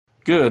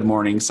Good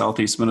morning,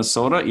 Southeast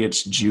Minnesota.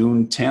 It's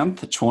June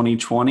 10th,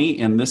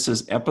 2020, and this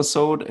is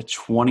episode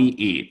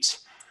 28.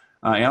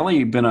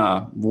 Allie, been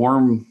a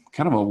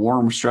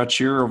warm stretch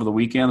here over the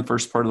weekend, the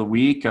first part of the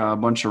week. A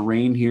bunch of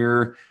rain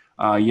here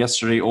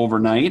yesterday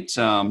overnight.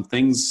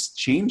 Things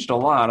changed a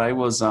lot. I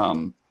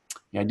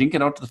didn't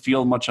get out to the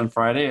field much on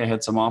Friday. I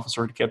had some office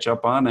work to catch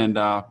up on, and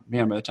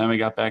man, by the time I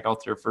got back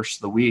out there first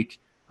of the week,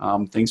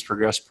 things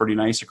progressed pretty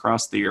nice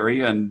across the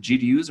area, and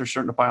GDUs are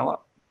starting to pile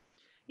up.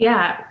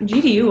 Yeah,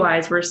 GDU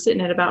wise, we're sitting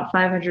at about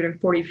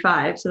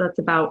 545, so that's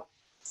about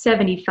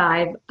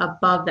 75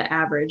 above the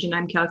average. And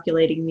I'm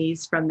calculating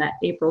these from that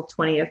April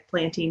 20th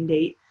planting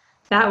date.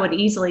 That would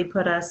easily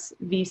put us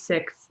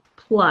V6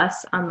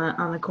 plus on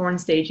the corn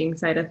staging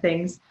side of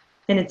things.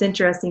 And it's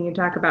interesting you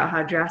talk about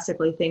how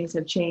drastically things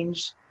have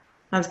changed.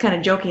 I was kind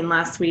of joking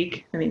last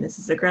week. I mean, this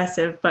is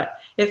aggressive, but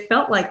it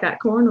felt like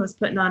that corn was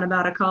putting on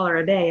about a collar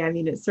a day. I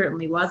mean, it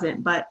certainly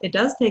wasn't, but it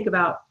does take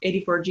about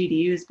 84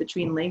 GDUs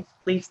between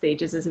leaf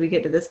stages as we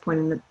get to this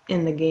point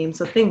in the game.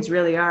 So things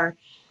really are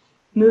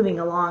moving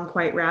along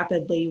quite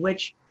rapidly,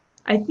 which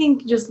I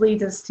think just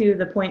leads us to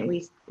the point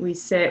we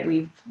sit.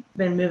 We've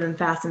been moving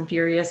fast and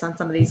furious on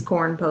some of these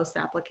corn post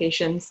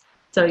applications.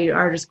 So you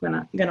are just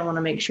gonna want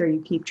to make sure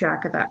you keep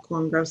track of that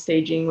corn growth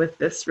staging with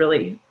this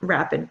really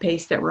rapid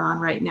pace that we're on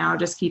right now.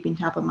 Just keeping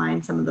top of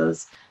mind some of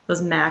those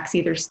max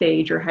either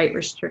stage or height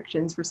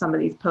restrictions for some of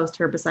these post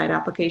herbicide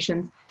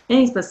applications.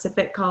 Any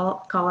specific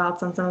call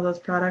outs on some of those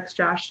products,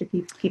 Josh, to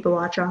keep a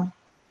watch on?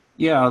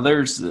 Yeah,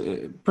 there's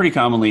pretty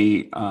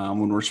commonly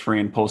when we're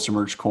spraying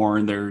post-emerge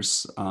corn,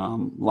 there's a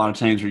lot of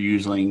times we're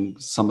using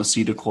some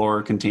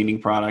acetochlor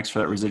containing products for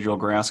that residual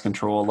grass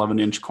control.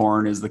 11-inch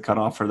corn is the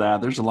cutoff for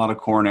that. There's a lot of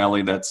corn,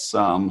 Ellie, that's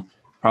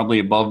probably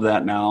above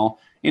that now.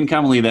 And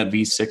commonly that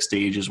V6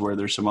 stage is where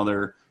there's some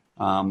other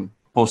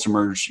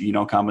post-emerge,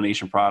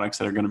 combination products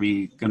that are going to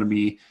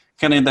be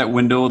kind of in that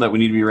window that we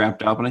need to be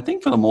wrapped up. And I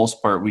think for the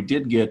most part, we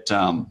did get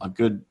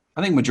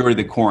I think majority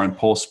of the corn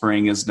post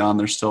spraying is done.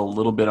 There's still a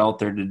little bit out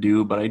there to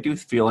do, but I do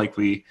feel like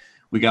we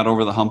got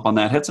over the hump on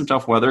that. Had some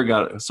tough weather,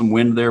 got some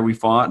wind there we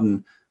fought,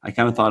 and I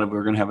kind of thought we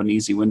were going to have an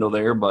easy window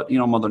there, but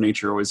Mother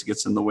Nature always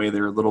gets in the way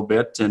there a little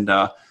bit. And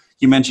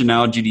you mentioned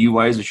now GDU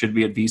wise, it should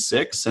be at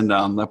V6,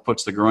 and that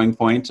puts the growing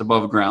point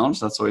above ground.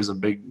 So that's always a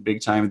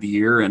big time of the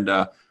year. And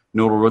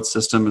nodal root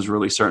system is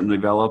really starting to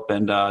develop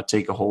and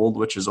take a hold,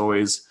 which is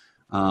always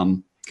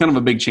kind of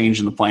a big change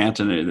in the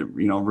plant, and it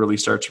really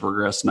starts to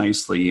progress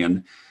nicely.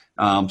 And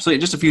so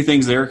just a few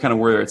things there, kind of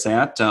where it's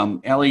at.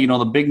 Allie,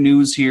 the big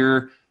news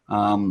here, a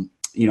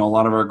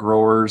lot of our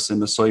growers in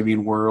the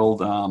soybean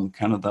world,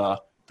 kind of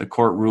the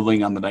court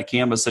ruling on the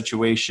dicamba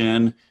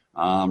situation,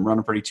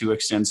 running pretty to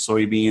extend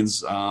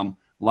soybeans. A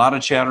lot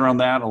of chatter on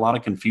that, a lot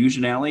of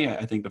confusion, Allie.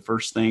 I think the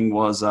first thing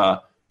was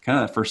kind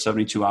of the first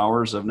 72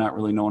 hours of not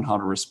really knowing how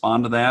to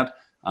respond to that.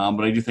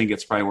 But I do think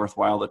it's probably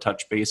worthwhile to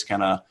touch base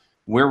kind of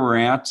where we're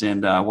at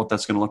and what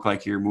that's going to look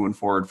like here moving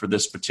forward for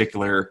this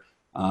particular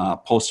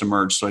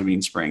post-emerge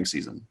soybean spraying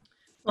season.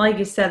 Like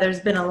you said, there's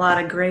been a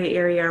lot of gray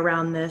area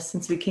around this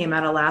since we came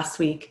out of last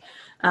week.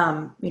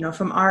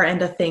 From our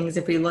end of things,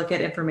 if we look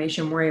at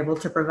information we're able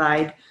to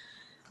provide,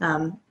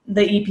 the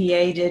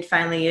EPA did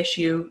finally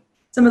issue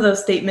some of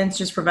those statements,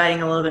 just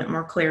providing a little bit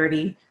more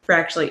clarity for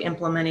actually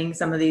implementing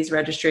some of these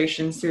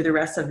registrations through the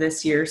rest of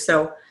this year.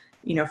 So,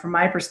 from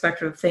my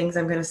perspective of things,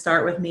 I'm going to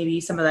start with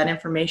maybe some of that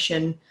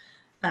information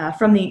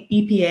from the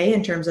EPA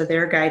in terms of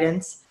their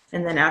guidance.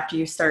 And then after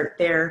you start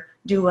there,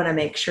 do want to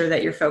make sure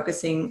that you're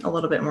focusing a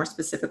little bit more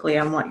specifically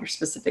on what your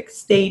specific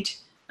state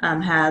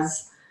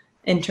has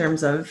in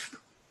terms of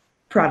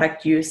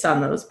product use on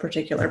those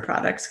particular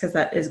products, because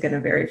that is going to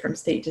vary from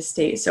state to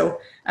state. So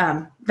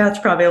that's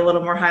probably a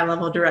little more high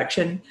level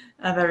direction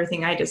of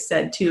everything I just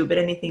said too. But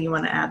anything you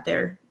want to add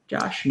there,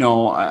 Josh?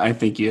 No, I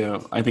think you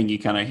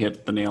kind of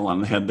hit the nail on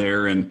the head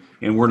there, and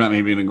we're not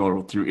maybe going to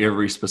go through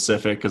every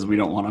specific because we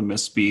don't want to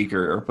misspeak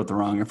or put the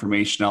wrong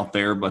information out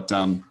there, but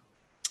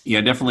yeah,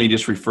 definitely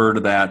just refer to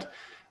that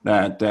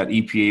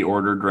EPA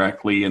order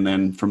directly, and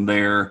then from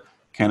there,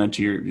 kind of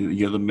to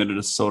the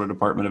Minnesota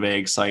Department of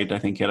Ag site. I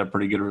think had a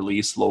pretty good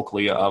release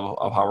locally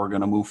of how we're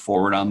going to move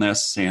forward on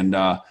this, and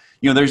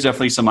there's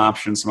definitely some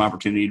options, some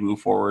opportunity to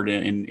move forward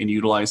and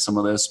utilize some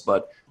of this,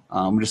 but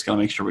we're just going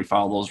to make sure we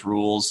follow those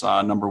rules.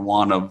 Number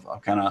one of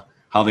kind of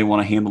how they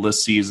want to handle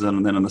this season,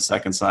 and then on the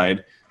second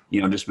side,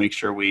 just make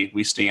sure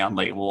we stay on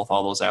label with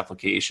all those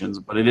applications.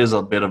 But it is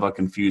a bit of a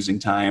confusing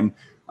time.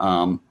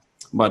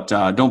 But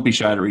don't be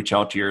shy to reach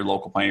out to your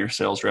local Pioneer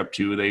sales rep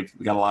too. They've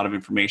got a lot of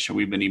information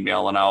we've been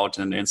emailing out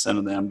and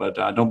sending them. But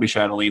don't be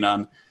shy to lean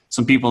on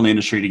some people in the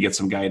industry to get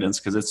some guidance,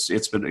 because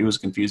it was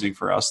confusing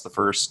for us the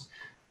first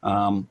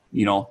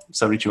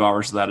 72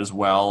 hours of that as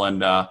well. And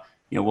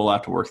we'll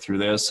have to work through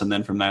this, and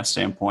then from that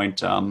standpoint,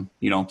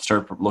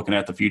 start looking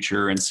at the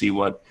future and see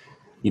what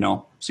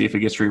see if it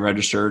gets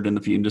re-registered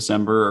in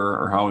December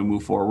or how we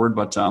move forward.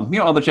 But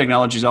other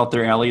technologies out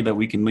there, Allie, that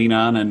we can lean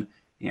on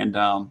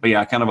but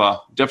yeah, kind of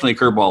definitely a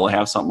curveball to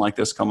have something like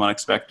this come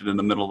unexpected in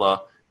the middle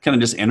of kind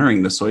of just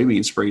entering the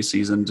soybean spray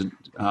season.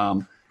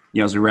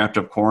 as we wrapped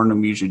up corn,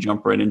 and we usually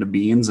jump right into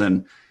beans.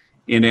 And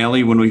in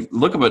Allie, when we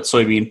look about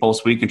soybean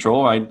post weed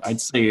control, I'd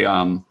say,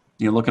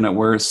 looking at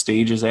where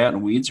stage is at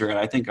and weeds are at,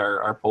 I think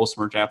our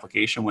post-merge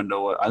application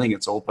window, I think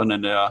it's open,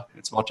 and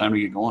it's about time to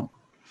get going.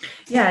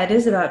 Yeah, it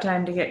is about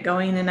time to get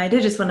going. And I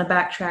did just want to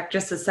backtrack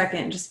just a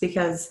second, just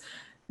because,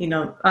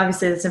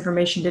 obviously this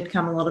information did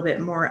come a little bit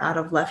more out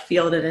of left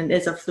field, and it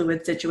is a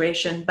fluid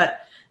situation.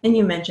 But, and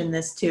you mentioned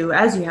this too,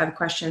 as you have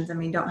questions,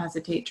 don't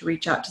hesitate to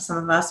reach out to some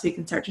of us. We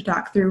can start to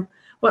talk through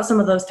what some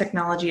of those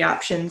technology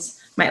options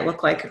might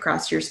look like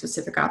across your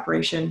specific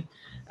operation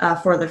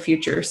for the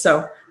future.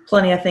 So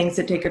plenty of things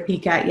to take a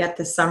peek at yet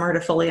this summer to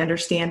fully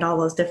understand all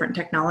those different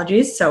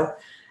technologies. So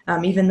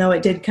even though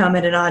it did come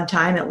at an odd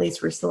time, at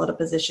least we're still at a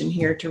position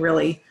here to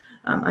really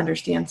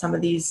understand some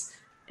of these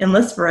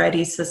Enlist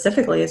varieties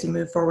specifically as we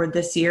move forward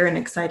this year, and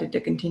excited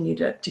to continue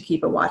to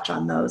keep a watch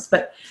on those.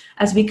 But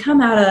as we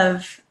come out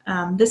of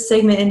this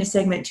segment into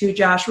segment 2,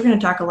 Josh, we're going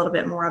to talk a little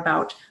bit more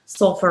about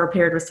sulfur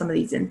paired with some of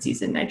these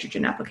in-season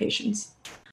nitrogen applications.